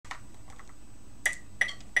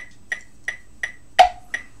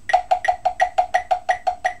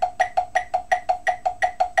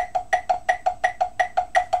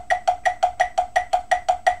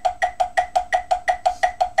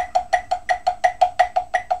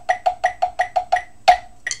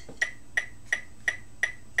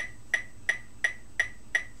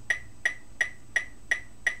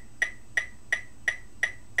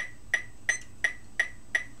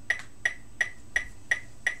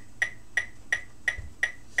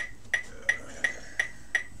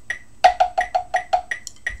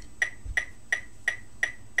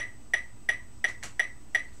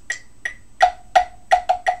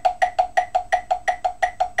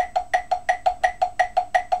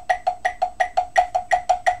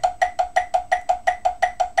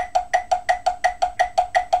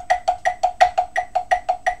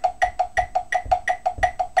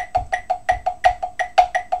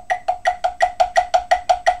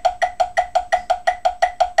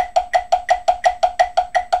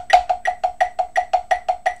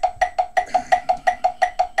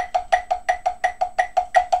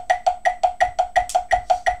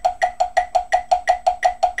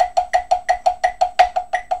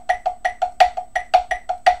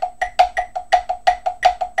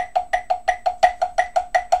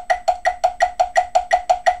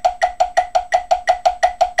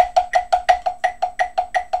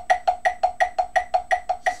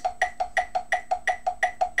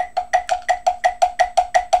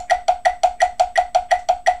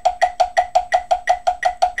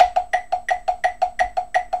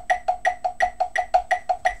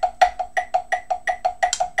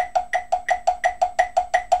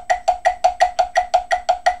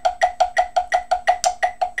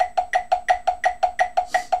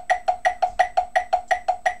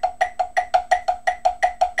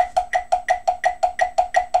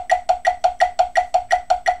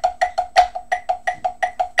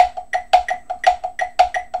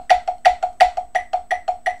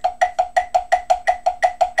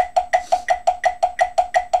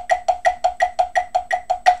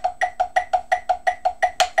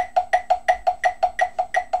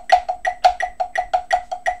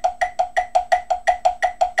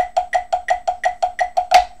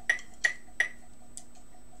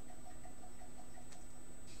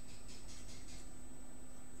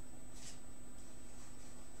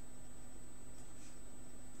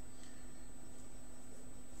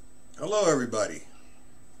Hello everybody,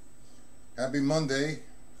 happy Monday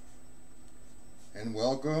and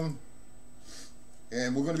welcome.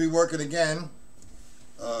 And we're going to be working again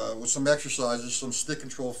with some exercises, some stick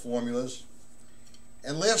control formulas.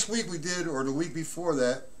 And last week we did, or the week before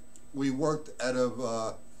that, we worked out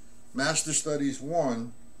of Master Studies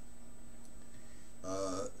 1,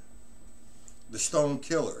 the Stone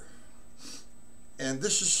Killer. And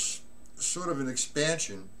this is sort of an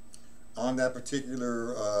expansion on that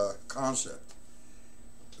particular concept.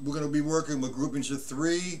 We're going to be working with groupings of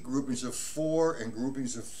 3, groupings of 4, and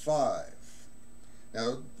groupings of 5.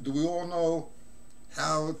 Now, do we all know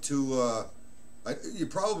how to, you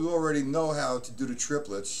probably already know how to do the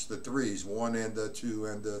triplets, the 3s, 1 and 2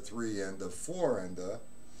 and 3 and 4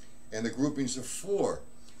 and the groupings of 4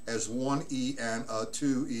 as 1E and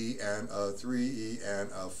 2E and 3E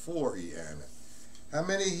and 4E and. How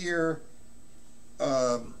many here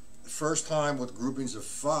first time with groupings of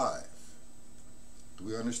 5? Do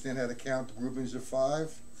we understand how to count the groupings of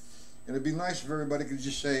 5? And it'd be nice if everybody could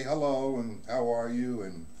just say hello and how are you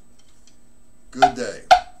and good day.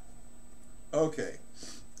 Okay,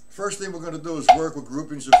 first thing we're going to do is work with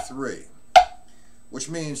groupings of 3, which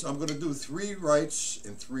means I'm going to do 3 rights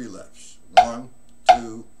and 3 lefts. 1,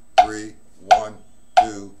 2, 3, 1,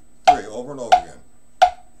 2, 3, over and over again.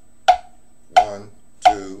 1,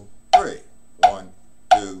 2, 3, 1,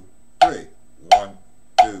 2, 3, 1,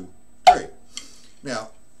 2, 3. Now,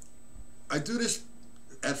 I do this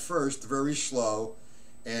at first very slow,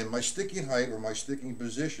 and my sticking height or my sticking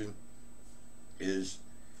position is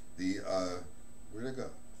the, where'd it go?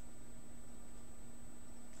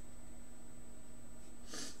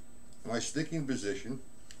 My sticking position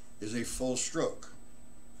is a full stroke.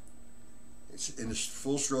 It's in this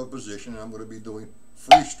full stroke position, and I'm going to be doing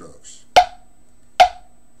free strokes.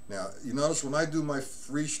 Now, you notice when I do my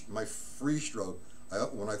free stroke,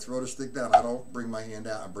 when I throw the stick down, I don't bring my hand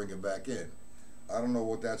out and bring it back in. I don't know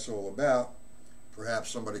what that's all about.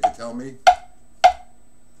 Perhaps somebody could tell me.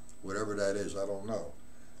 Whatever that is, I don't know.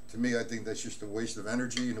 To me, I think that's just a waste of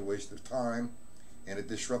energy and a waste of time, and it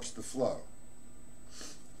disrupts the flow.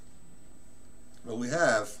 Well, we're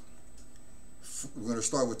going to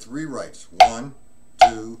start with 3 rights. 1,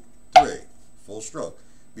 2, 3. Full stroke.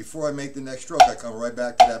 Before I make the next stroke, I come right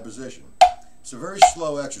back to that position. It's a very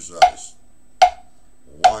slow exercise.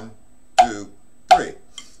 1, 2, 3.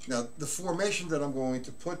 Now, the formation that I'm going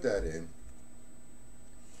to put that in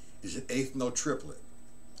is an 8th note triplet.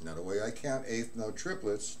 Now, the way I count 8th note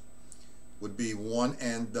triplets would be 1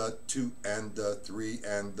 and 2 and 3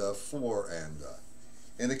 and 4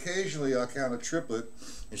 and occasionally I'll count a triplet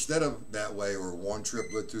instead of that way, or 1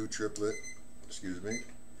 triplet, 2 triplet, excuse me,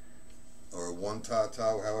 or 1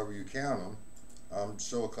 ta-ta, however you count them. I'm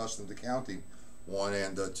so accustomed to counting 1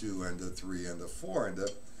 and 2 and 3 and 4 and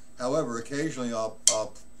however, occasionally I'll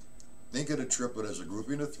think of the triplet as a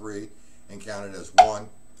grouping of 3 and count it as 1,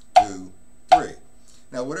 2, 3.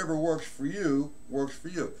 Now, whatever works for you, works for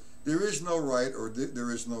you. There is no right or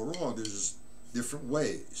there is no wrong. There's just different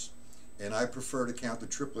ways. And I prefer to count the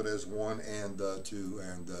triplet as 1 and 2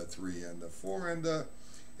 and 3 and 4 and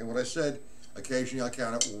what I said, occasionally I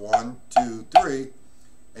count it 1, 2, 3,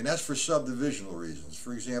 and that's for subdivisional reasons.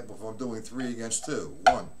 For example, if I'm doing 3 against 2,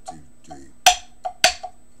 1, 2, 3.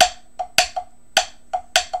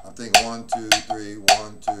 I'm thinking 1, 2, 3,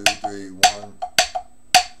 1, 2, 3, 1.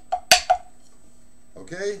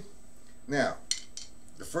 Okay? Now,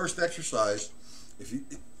 the first exercise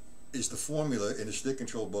is the formula in the stick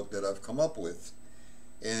control book that I've come up with,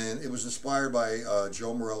 and it was inspired by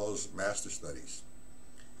Joe Morello's Master Studies,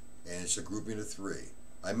 and it's a grouping of 3.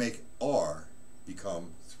 I make R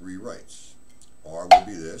become 3 rights. R would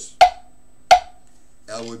be this.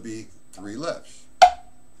 L would be 3 lefts.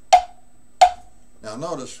 Now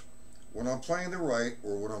notice, when I'm playing the right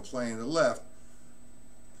or when I'm playing the left,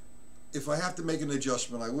 if I have to make an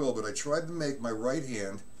adjustment, I will, but I tried to make my right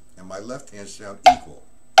hand and my left hand sound equal.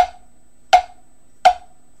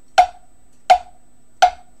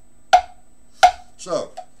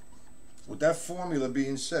 So, with that formula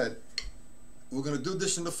being said, we're going to do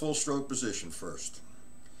this in the full stroke position first.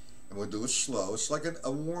 And we'll do it slow. It's like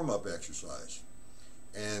a warm-up exercise.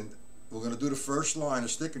 And we're going to do the first line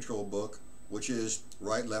of stick control book, which is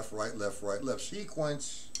right, left, right, left, right, left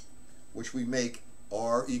sequence, which we make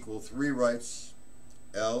R equal 3 rights,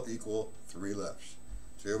 L equal 3 lefts.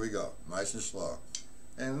 So here we go, nice and slow.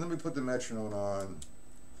 And let me put the metronome on.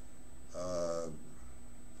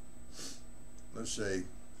 Let's say,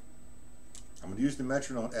 I'm going to use the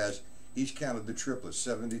metronome as each count of the triplets,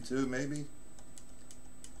 72 maybe.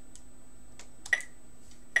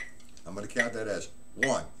 I'm going to count that as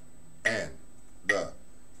 1 and the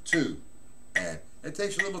 2, and it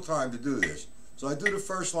takes a little time to do this. So I do the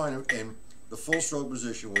first line in the full stroke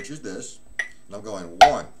position, which is this, and I'm going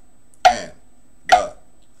 1 and the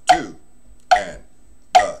 2 and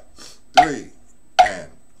the 3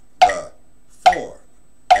 and the 4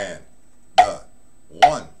 and the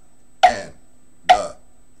 1 and the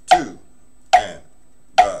 2 and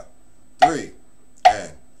the 3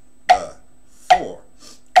 and the 4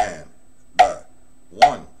 and the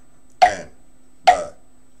 1 and the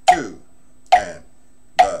 2 and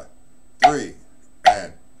the 3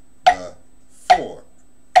 and the 4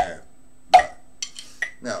 and the.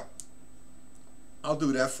 Now, I'll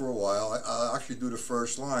do that for a while. I'll actually do the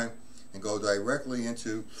first line and go directly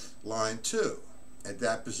into line 2 at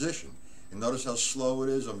that position. And notice how slow it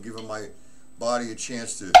is. I'm giving my body a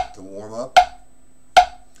chance to warm up.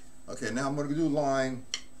 Okay, now I'm going to do line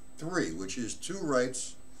 3, which is 2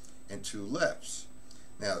 rights and 2 lefts.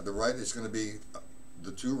 Now, the right is going to be,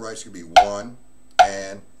 the 2 rights can be 1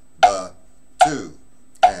 and the 2,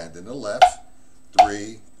 and then the left,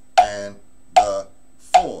 3 and the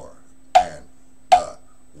 4, and the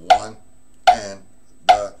 1 and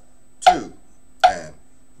the 2, and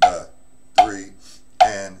the 3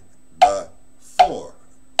 and the 4,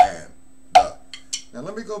 and the. Now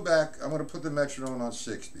let me go back. I'm going to put the metronome on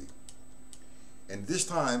 60. And this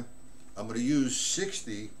time, I'm going to use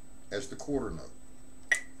 60 as the quarter note.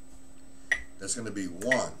 That's going to be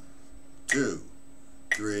 1, 2,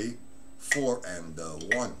 3, 4, and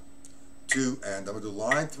 1, 2, and I'm going to do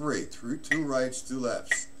line 3, 2 rights, 2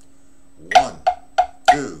 lefts. 1,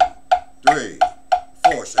 2, 3,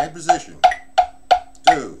 4, same position.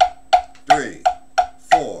 2, 3,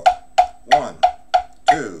 4, 1,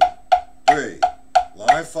 2, 3,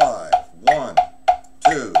 line 5, 1,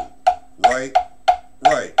 2, right,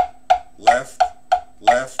 right, left,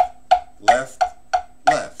 left, left,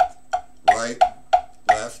 left, right,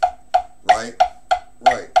 left, right,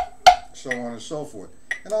 right, so on and so forth.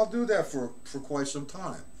 And I'll do that for quite some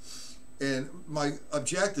time. And my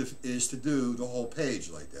objective is to do the whole page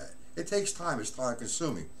like that. It takes time, it's time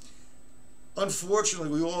consuming. Unfortunately,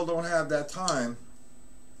 we all don't have that time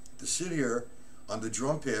to sit here on the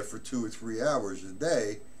drum pad for 2 or 3 hours a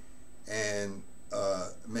day and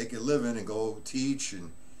make a living and go teach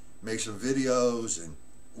and make some videos and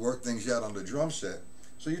work things out on the drum set.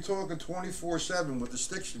 So you're talking 24/7 with the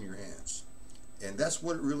sticks in your hands. And that's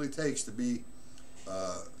what it really takes to be,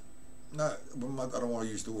 I don't want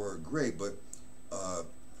to use the word great, but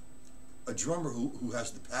a drummer who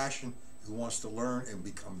has the passion, who wants to learn and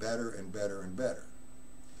become better and better and better.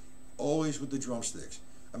 Always with the drumsticks.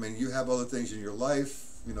 I mean, you have other things in your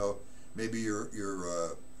life, you know, maybe you're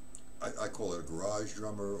I call it a garage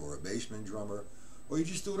drummer or a basement drummer, or you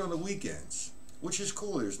just do it on the weekends, which is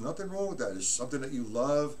cool. There's nothing wrong with that. It's something that you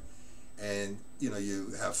love, and you know,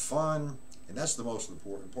 you have fun, and that's the most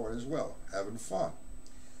important part as well, having fun.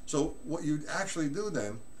 So what you actually do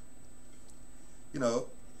then, you know,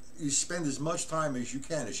 you spend as much time as you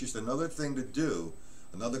can. It's just another thing to do,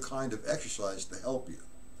 another kind of exercise to help you.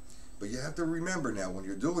 But you have to remember now, when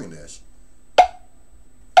you're doing this,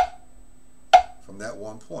 from that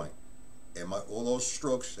one point, and all those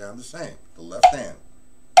strokes sound the same, the left hand.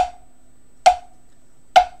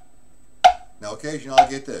 Now occasionally I'll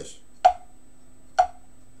get this.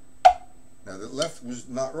 Now the left was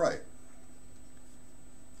not right.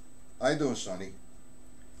 How you doing, Sonny?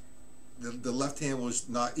 The left hand was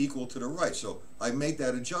not equal to the right, so I made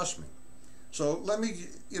that adjustment. So let me,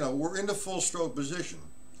 you know, we're in the full stroke position,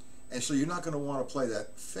 and so you're not going to want to play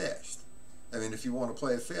that fast. I mean, if you want to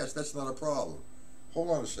play it fast, that's not a problem. Hold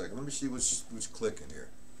on a second. Let me see what's clicking here.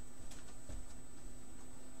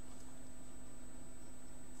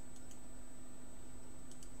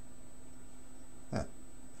 Huh.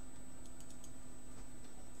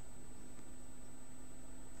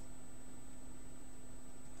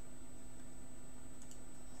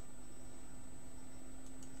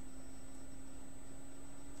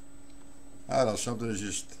 I don't know, something is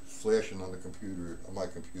just flashing on the computer, on my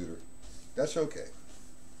computer. That's okay.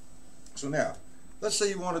 So now, let's say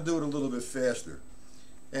you want to do it a little bit faster.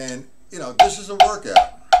 And, you know, this is a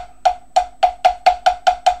workout.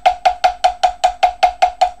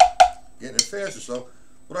 Getting it faster. So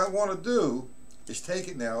what I want to do is take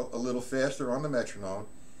it now a little faster on the metronome.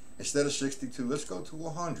 Instead of 62, let's go to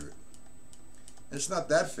 100. And it's not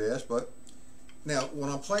that fast, but now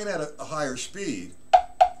when I'm playing at a higher speed,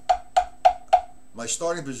 my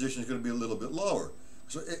starting position is going to be a little bit lower.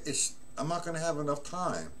 So I'm not going to have enough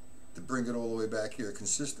time to bring it all the way back here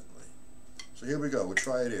consistently. So here we go. We'll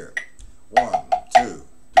try it here. 1, 2,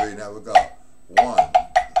 3. Now we go. 1.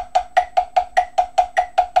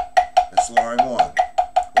 That's line 1.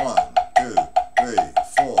 1,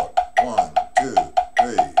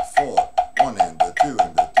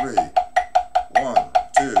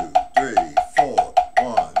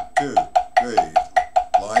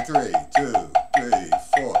 3, 2, 3,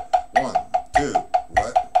 4. 1, 2,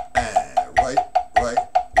 right, and right, right,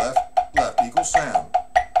 left, left. Equal sound.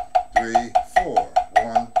 3, 4.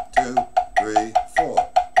 1, 2, 3, 4.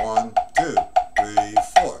 1, 2, 3,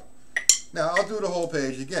 4. Now I'll do the whole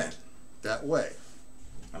page again that way.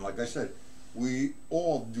 And like I said, we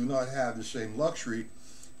all do not have the same luxury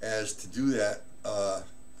as to do that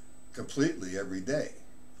completely every day.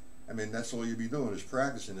 I mean, that's all you'll be doing is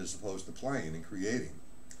practicing as opposed to playing and creating.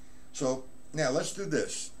 So now let's do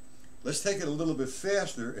this. Let's take it a little bit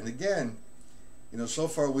faster. And again, you know, so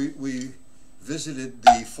far we visited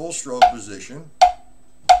the full stroke position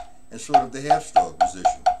and sort of the half stroke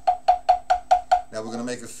position. Now we're going to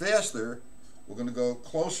make it faster. We're going to go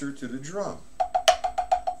closer to the drum.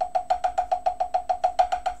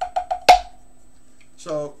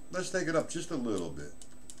 So let's take it up just a little bit.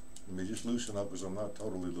 Let me just loosen up because I'm not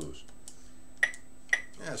totally loose.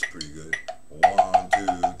 That's pretty good. 1, 2,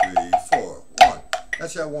 3, 4. 1.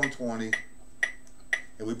 That's at 120.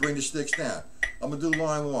 And we bring the sticks down. I'm going to do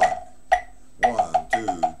line 1. 1, 2,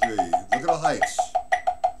 3. Look at the heights.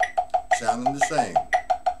 Sounding the same.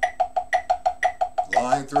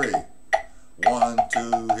 Line 3. 1, 2.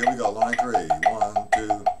 Here we go. Line 3. 1,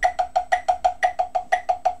 2.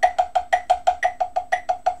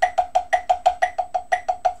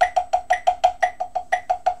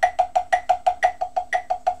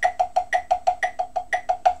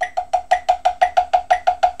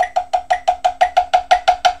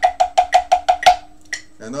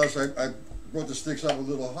 And notice I brought the sticks up a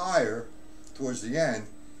little higher towards the end.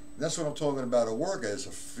 That's what I'm talking about a workout. It's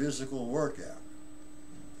a physical workout.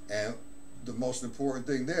 And the most important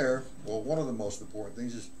thing there, well, one of the most important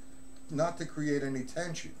things is not to create any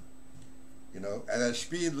tension. You know, at a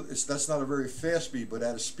speed, that's not a very fast speed, but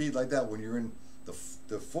at a speed like that, when you're in the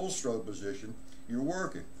full stroke position, you're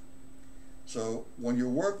working. So when you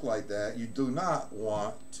work like that, you do not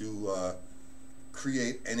want to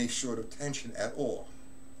create any sort of tension at all.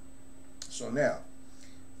 So now,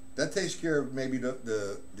 that takes care of maybe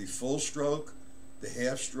the full stroke, the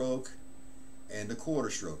half stroke, and the quarter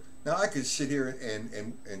stroke. Now I could sit here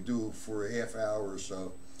and do for a half hour or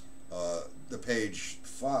so the page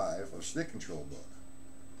 5 of stick control book.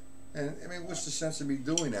 And I mean, what's the sense of me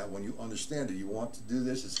doing that when you understand it? You want to do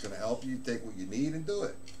this, it's going to help you, take what you need and do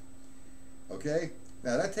it. Okay?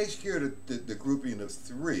 Now that takes care of the grouping of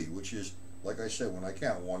 3, which is, like I said, when I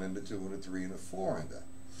count 1 and a 2 and a 3 and a 4 and that.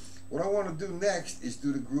 What I want to do next is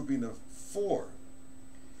do the grouping of 4.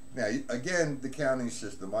 Now, again, the counting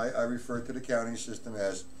system. I refer to the counting system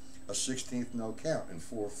as a 16th note count in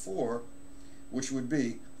 4/4, which would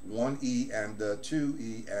be 1E and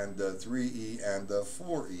 2E and 3E and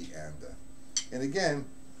 4E and again,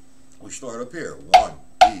 we start up here.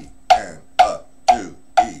 1E and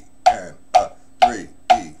 2E and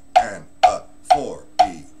 3E and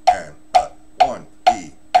 4E and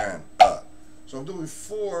 1E and So I'm doing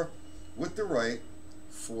 4 with the right,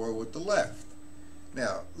 4 with the left.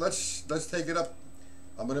 Now let's take it up.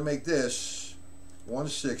 I'm going to make this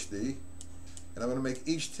 160, and I'm going to make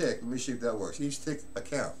each tick. Let me see if that works. Each tick a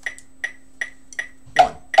count.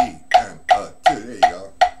 1 E and 2. There you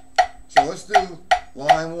go. So let's do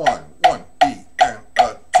line 1. 1 E and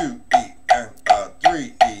 2 E and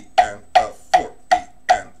 3 E and 4 E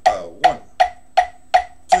and 1,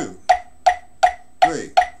 2,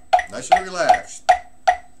 3. Nice and relaxed.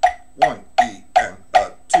 1 E and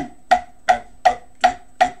 2 E and 3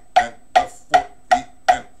 E and 4 E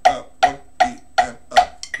and 1 E and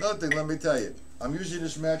Another thing, let me tell you, I'm using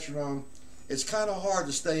this metronome. It's kind of hard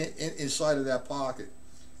to stay inside of that pocket,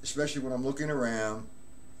 especially when I'm looking around,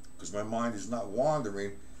 because my mind is not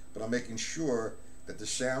wandering, but I'm making sure that the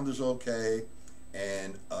sound is okay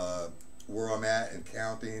and where I'm at and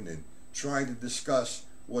counting and trying to discuss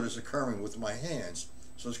what is occurring with my hands.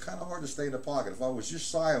 So it's kind of hard to stay in the pocket. If I was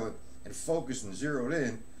just silent and focused and zeroed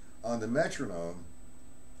in on the metronome,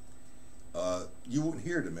 you wouldn't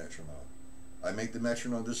hear the metronome. I make the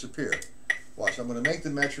metronome disappear. Watch, I'm going to make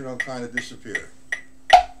the metronome kind of disappear.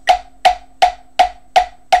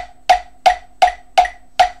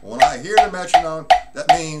 When I hear the metronome, that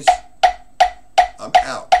means I'm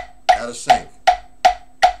out of sync.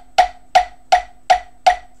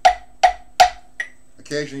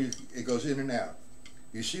 Occasionally it goes in and out.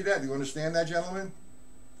 You see that? Do you understand that, gentlemen?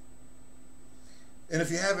 And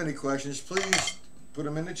if you have any questions, please put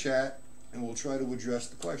them in the chat and we'll try to address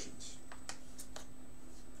the questions.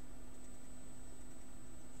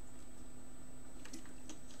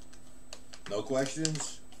 No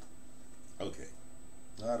questions? Okay.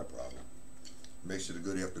 Not a problem. Makes it a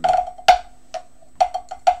good afternoon.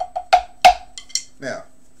 Now,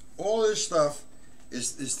 all this stuff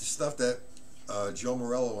is the stuff that Joe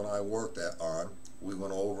Morello and I worked on. We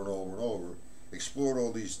went over and over and over, explored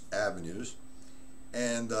all these avenues,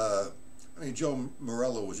 and I mean, Joe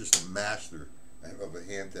Morello was just a master of a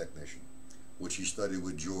hand technician, which he studied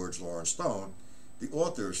with George Lawrence Stone, the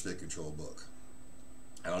author of Stick Control book.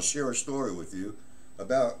 And I'll share a story with you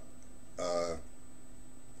about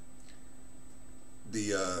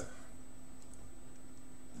the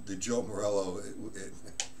Joe Morello.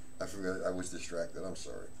 I forgot, I was distracted, I'm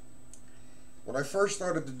sorry. When I first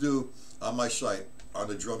started to do on my site, on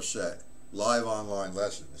the drum set, live online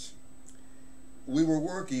lessons, we were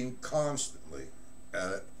working constantly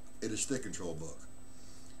in a stick control book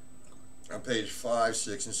on page 5,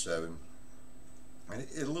 6, and 7, and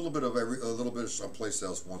a little bit of someplace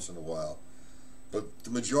else once in a while, but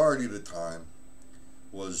the majority of the time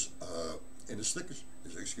was in a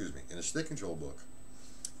stick control book.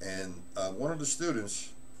 And one of the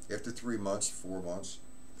students, after 3 months, 4 months,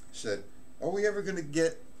 said, "Are we ever going to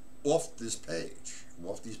get off this page,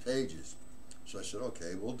 off these pages?" So I said,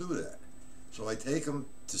 "Okay, we'll do that." So I take him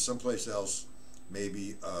to someplace else,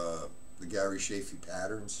 maybe the Gary Shafee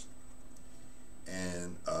patterns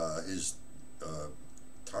and his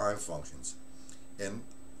time functions, and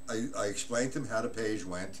I explained to him how the page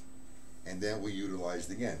went, and then we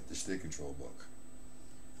utilized again the stick control book,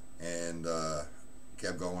 and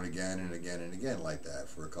kept going again and again and again like that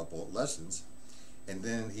for a couple of lessons. And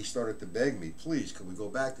then he started to beg me, "Please, can we go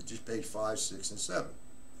back to just page 5, 6, and 7?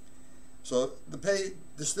 So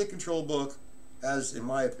the stick control book has, in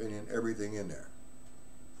my opinion, everything in there.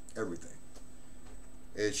 Everything.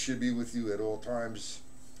 It should be with you at all times.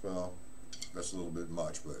 Well, that's a little bit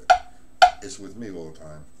much, but it's with me all the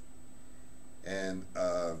time. And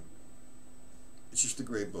it's just a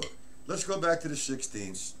great book. Let's go back to the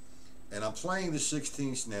 16ths. And I'm playing the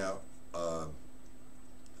 16ths now.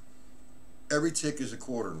 Every tick is a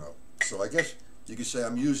quarter note. So I guess you could say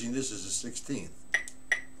I'm using this as a 16th.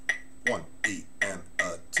 1 E and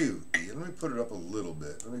 2 E. And let me put it up a little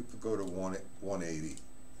bit. Let me go to 180.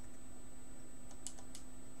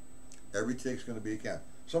 Every tick's going to be a count.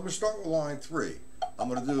 So I'm going to start with line 3. I'm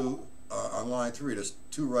going to do on line 3, there's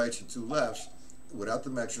 2 rights and 2 lefts without the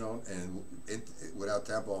metronome and without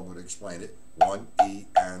tempo. I'm going to explain it. 1 E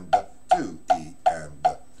and 2 E and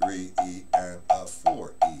 3 E and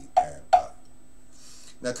 4 E and.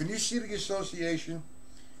 Now, can you see the association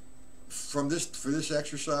from this for this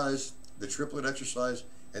exercise, the triplet exercise,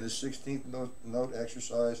 and the 16th note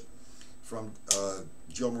exercise from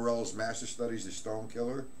Joe Morello's Master Studies, The Stone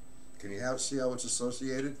Killer? Can you see how it's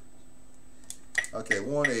associated? Okay,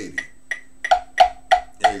 180.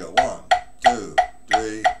 There you go. 1, 2,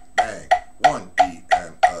 3, bang. 1 E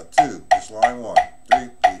and 2. Just line 1. 3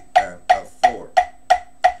 E and 4.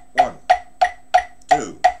 1,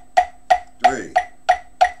 2, 3,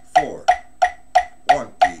 4.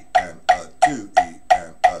 1 E and 2 E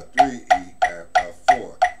and 3 E and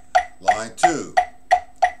 4. Line 2.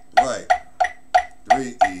 Right.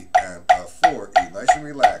 3 E and 4 E. Nice and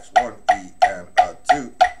relaxed. 1 E and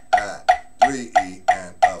 2. 3 E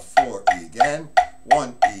and 4 E. Again.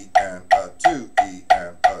 1 E and 2 E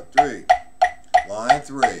and 3. Line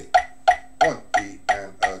 3. 1 E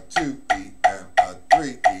and 2 E and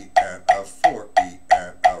 3 E and 4 E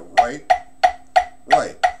and right,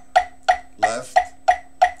 right, left,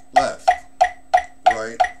 left,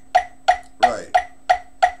 right, right,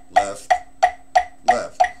 left,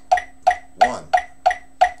 left. 1,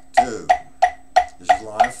 2. This is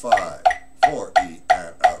line 5. 4 E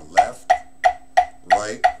and left,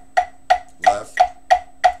 right, left,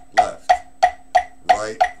 left,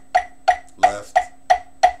 right, left,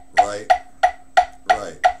 right,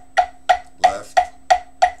 right, left,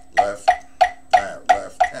 left,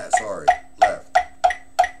 left, sorry, left.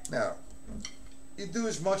 Now, you do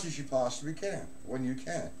as much as you possibly can, when you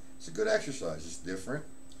can. It's a good exercise, it's different.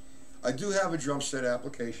 I do have a drum set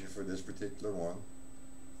application for this particular one,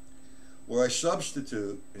 where I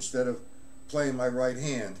substitute, instead of playing my right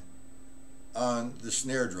hand on the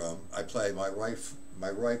snare drum, I play my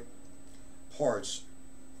right parts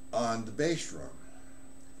on the bass drum.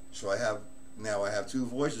 So I have 2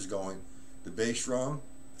 voices going, the bass drum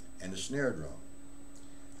and the snare drum.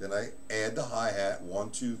 Then I add the hi-hat, 1,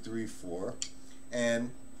 2, 3, 4,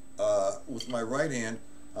 and with my right hand,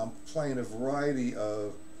 I'm playing a variety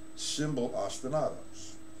of cymbal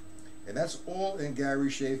ostinatos. And that's all in Gary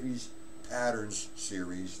Shafee's Patterns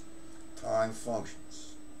series, Time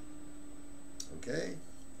Functions. Okay?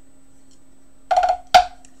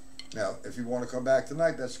 Now, if you want to come back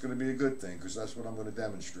tonight, that's going to be a good thing, because that's what I'm going to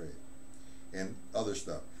demonstrate. And other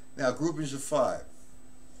stuff. Now, groupings of 5.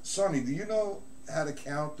 Sonny, do you know how to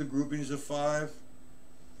count the groupings of 5?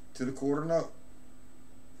 to the quarter note.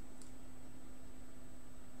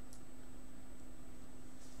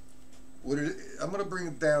 I'm going to bring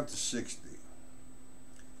it down to 60.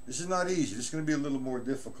 This is not easy. This is going to be a little more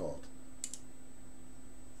difficult.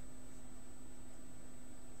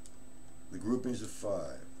 The groupings of 5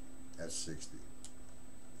 at 60.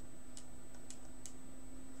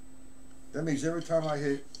 That means every time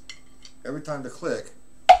the click,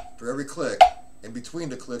 for every click, in between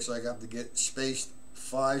the clicks, I got to get spaced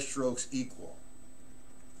 5 strokes equal.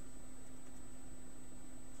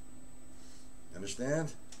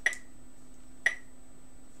 Understand?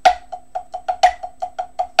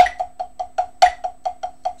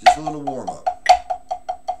 Just a little warm up.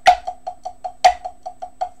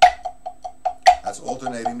 That's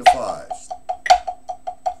alternating the 5s.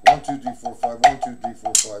 1, 2, 3, 4, 5. 1, 2, 3,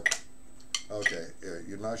 4, 5. Okay,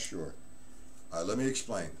 you're not sure. All right, let me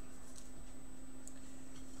explain.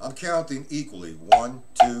 I'm counting equally. 1,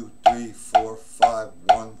 2, 3, 4, 5.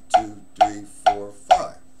 1, 2, 3, 4,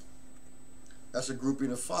 5. That's a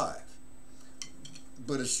grouping of 5.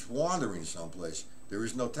 But it's wandering someplace. There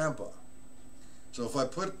is no tempo. So if I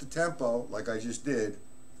put the tempo, like I just did,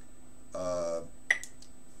 at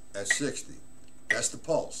 60, that's the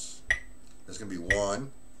pulse. That's going to be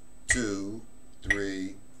 1, 2,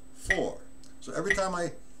 3, 4. So every time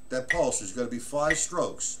that pulse is going to be 5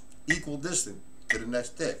 strokes, equal distant to the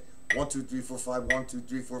next tick. 1, 2, 3, 4, 5, 1, 2,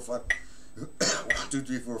 3, 4, 5. 1, 2,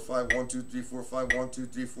 3, 4, 5, 1, 2, 3, 4, 5, 1, 2,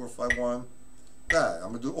 3, 4, 5, 1. That. I'm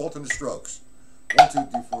going to do alternate strokes. 1, 2,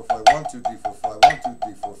 3, 4, 5, 1, 2, 3, 4, 5, 1, 2,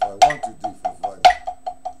 3, 4, 5, 1, 2, 3, 4, 5.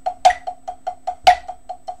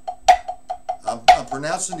 I'm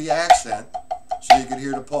pronouncing the accent so you can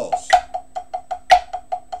hear the pulse.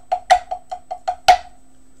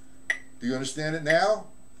 Do you understand it now,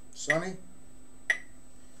 Sonny?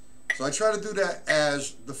 So I try to do that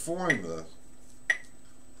as the formula.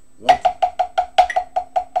 1,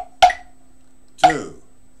 2,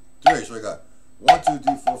 3. So I got 1, 2,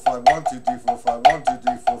 3, 4, 5. 1, 2, 3, 4, 5. 1, 2,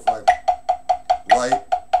 3, 4, 5. Right,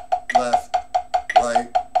 left, right,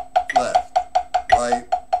 left, right,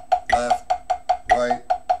 left, right,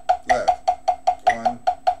 left. 1,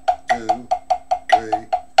 2, 3.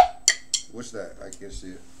 What's that? I can't see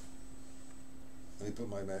it. Let me put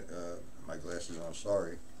my glasses on.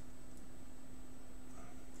 Sorry.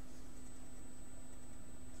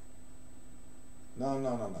 No.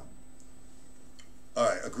 All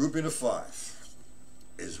right, a grouping of 5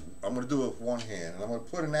 is, I'm going to do it with one hand, and I'm going to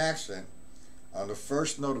put an accent on the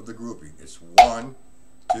first note of the grouping. It's 1,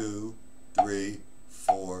 2, 3,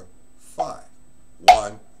 4, 5.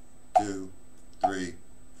 1, 2, 3,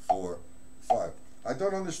 4, 5. I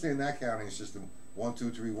don't understand that counting system. 1,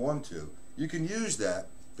 2, 3, 1, 2. You can use that,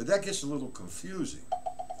 but that gets a little confusing,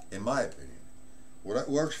 in my opinion. What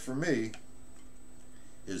works for me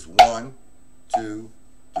is 1, 2,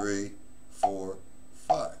 3, 4,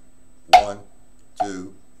 5. 1,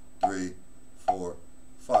 2, 3, 4,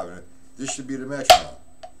 5. And this should be the metronome.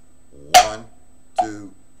 1,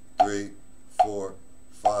 2, 3, 4,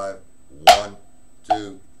 5. 1,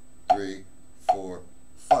 2, 3, 4,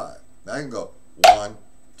 5. Now I can go 1,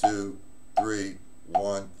 2, 3,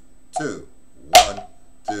 1, 2. 1,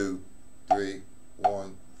 2, 3,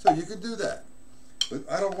 1, 2. You can do that. But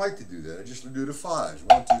I don't like to do that. I just do the 5s.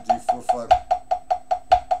 1, 2, 3, 4, 5.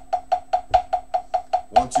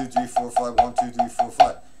 1, 2, 3, 4, 5. 1, 2, 3, 4,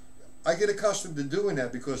 5. I get accustomed to doing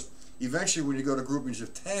that because eventually when you go to groupings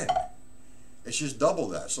of 10, it's just double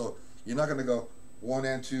that. So you're not going to go 1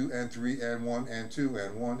 and 2 and 3 and 1 and 2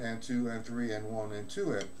 and 1 and 2 and 3 and 1 and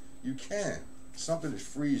 2 and you can. Something is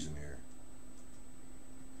freezing here.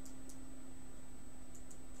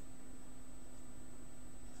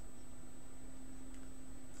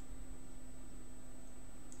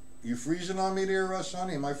 You freezing on me there,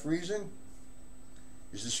 Sonny? Am I freezing?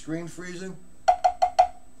 Is the screen freezing?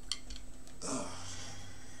 Ugh.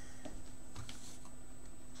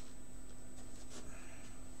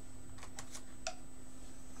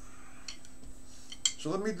 So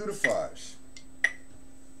let me do the 5s.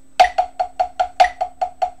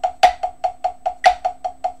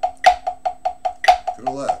 To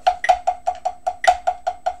the left.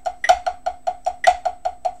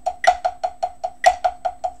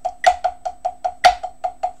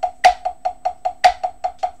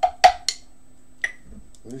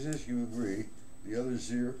 What is this? You agree. The other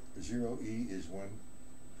 0 E is when,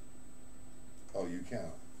 oh, you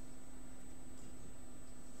count.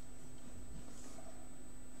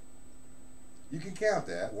 You can count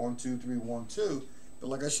that. 1, 2, 3, 1, 2. But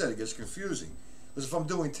like I said, it gets confusing. Because if I'm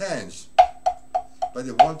doing 10s, if I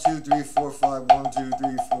did 1, 2, 3, 4, 5, 1, 2,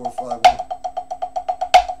 3, 4, 5, 1.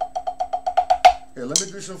 Here, let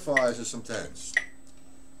me do some 5s and some 10s.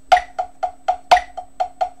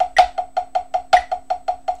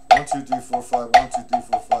 1, 2, 3, 4, 5. 1, 2, 3,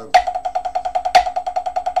 4, 5.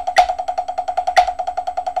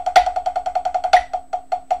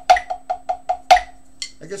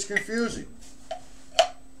 It gets confusing.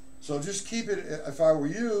 So just keep it. If I were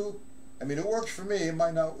you, I mean, it works for me. It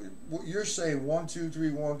might not. What you're saying, 1, 2,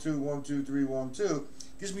 3, 1, 2, 1, 2, 3, 1, 2,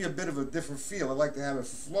 gives me a bit of a different feel. I like to have it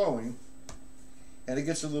flowing, and it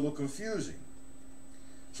gets a little confusing.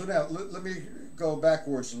 So now let me go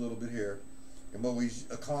backwards a little bit here, and what we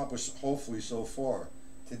accomplished hopefully so far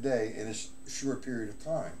today in this short period of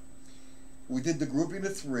time. We did the grouping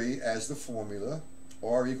of 3 as the formula.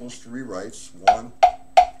 R equals 3 rights, 1.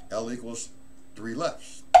 L equals 3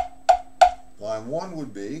 lefts. Line 1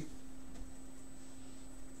 would be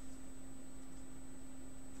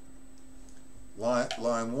line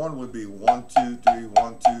 1 would be 1, 2, 3,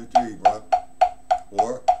 1, 2, 3, right?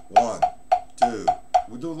 Or 1, 2.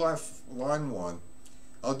 We'll do line 1.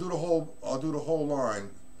 I'll do the whole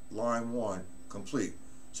line 1 complete.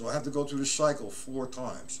 So I have to go through the cycle 4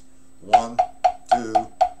 times. 1, 2,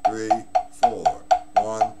 3, 4.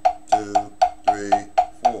 1, 2, 3,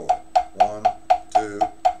 4. 1, 2,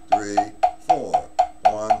 3, 4.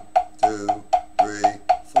 1, 2, 3,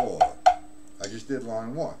 4. I just did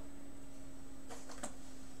line 1.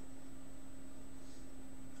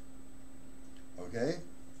 Okay?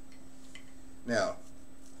 Now,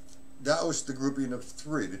 that was the grouping of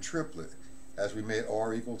 3, the triplet, as we made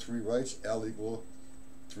R equal 3 rights, L equal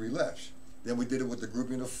 3 lefts. Then we did it with the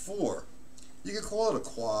grouping of 4. You could call it a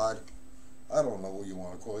quad. I don't know what you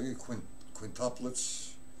want to call it.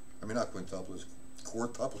 Quintuplets. I mean, not quintuplets,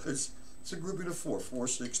 quartuplets. It's a grouping of 4,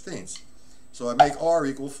 4/16. So I make R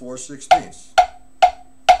equal 4/16.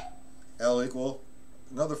 L equal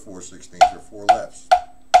another 4/16, or 4 lefts.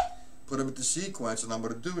 Put them into sequence, and I'm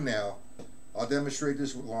going to do now, I'll demonstrate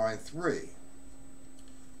this with line 3.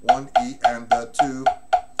 1, E, and 2,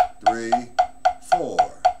 3,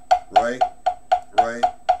 4. Right, right,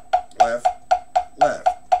 left, left.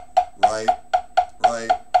 Right, right,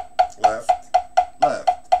 left, left.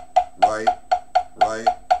 Right, right,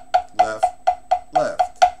 left,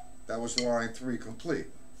 left. That was line 3 complete.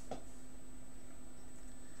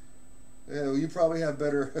 Yeah, well, you probably have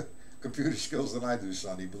better computer skills than I do,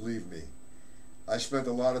 Sonny, believe me. I spent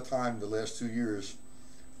a lot of time the last 2 years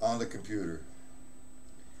on the computer,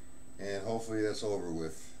 and hopefully that's over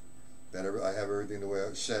with. That I have everything the way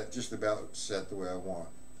I set, just about set the way I want.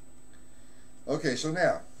 Okay, so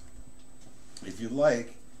now, if you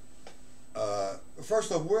like,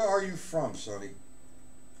 first off, where are you from, Sonny?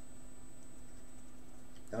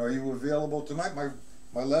 And are you available tonight?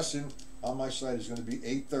 My lesson on my site is going to be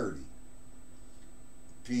 8:30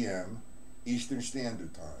 p.m. Eastern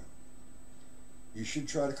Standard Time. You should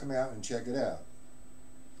try to come out and check it out.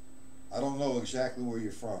 I don't know exactly where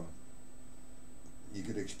you're from. You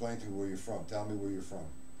could explain to me where you're from. Tell me where you're from.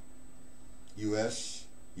 U.S.,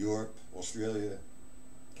 Europe, Australia,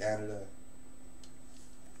 Canada.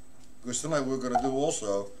 Because tonight we're going to do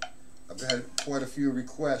also, I've had quite a few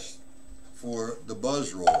requests for the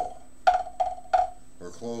buzz roll, or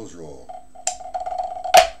close roll.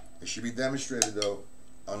 It should be demonstrated though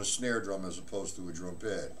on a snare drum as opposed to a drum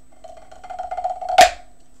pad.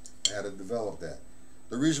 I had to develop that.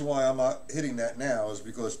 The reason why I'm not hitting that now is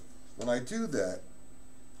because when I do that,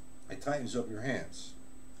 it tightens up your hands.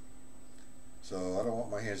 So I don't want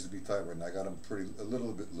my hands to be tight right now. I got them a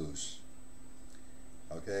little bit loose.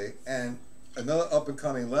 Okay, and another up and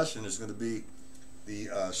coming lesson is going to be the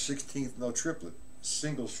 16th note triplet,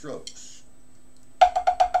 single strokes.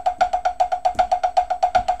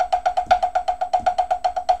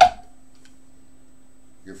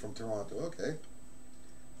 You're from Toronto, okay,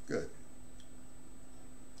 good.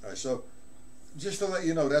 All right, so just to let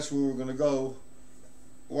you know, that's where we're going to go.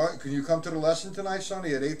 What, can you come to the lesson tonight,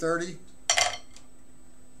 Sonny, at 8:30?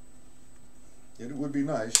 It would be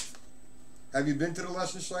nice. Have you been to the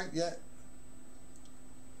lesson site yet?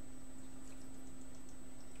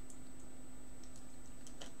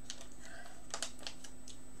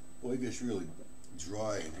 Boy, it gets really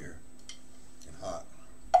dry in here and hot.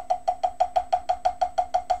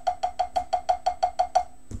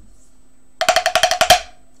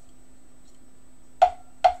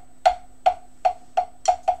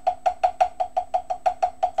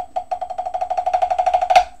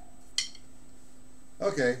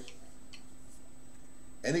 Okay.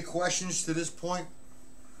 Any questions to this point?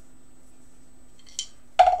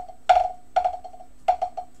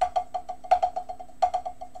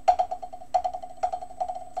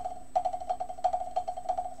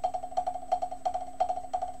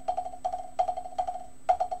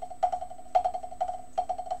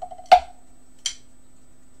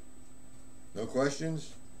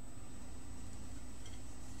 questions?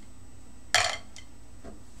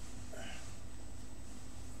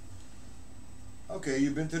 Okay,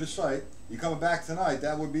 you've been to the site. You coming back tonight?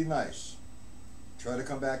 That would be nice. Try to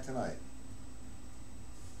come back tonight.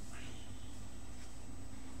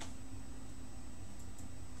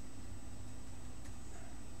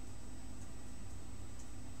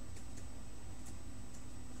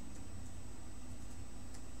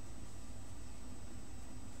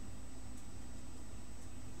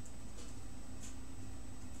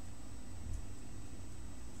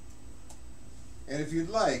 And if you'd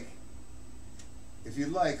like,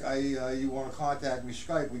 you want to contact me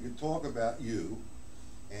Skype, we could talk about you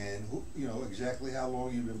and who, exactly how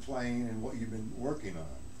long you've been playing and what you've been working on.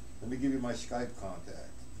 Let me give you my Skype contact.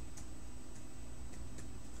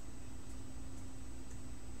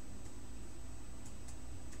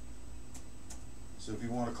 So if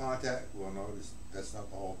you want to contact, well, no, that's not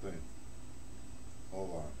the whole thing.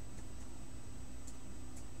 Hold on.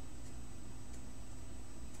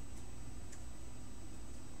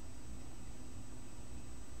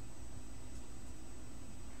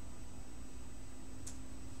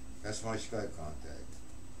 That's my Skype contact.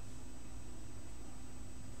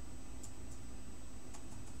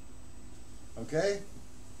 Okay?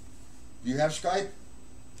 Do you have Skype?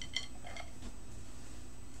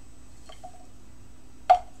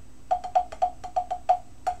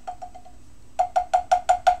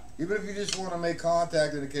 Even if you just want to make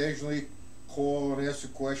contact and occasionally call and ask a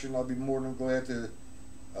question, I'll be more than glad to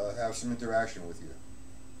have some interaction with you.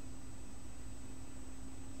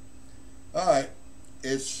 Alright.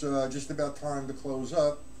 It's just about time to close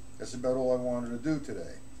up. That's about all I wanted to do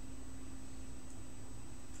today.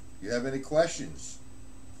 You have any questions?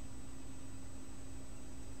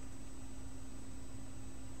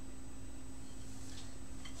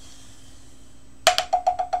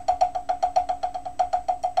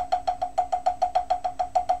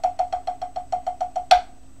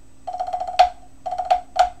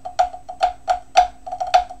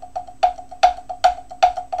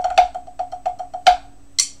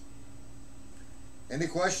 Any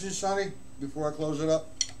questions, Sonny, before I close it up?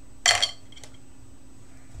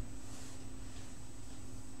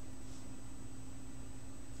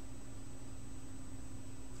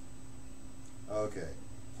 Okay.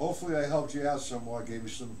 Hopefully I helped you out somewhat, gave you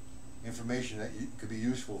some information that could be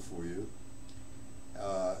useful for you.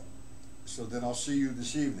 So then I'll see you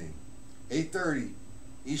this evening, 8:30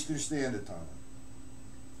 Eastern Standard Time.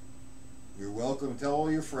 You're welcome. Tell all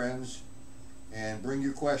your friends and bring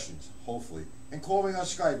your questions, hopefully. And call me on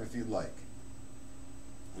Skype if you'd like.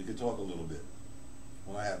 We could talk a little bit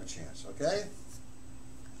when I have a chance, okay?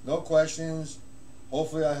 No questions.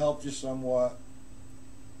 Hopefully I helped you somewhat.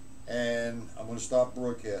 And I'm going to stop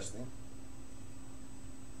broadcasting.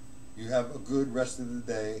 You have a good rest of the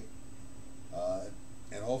day.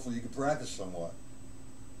 And hopefully you can practice somewhat.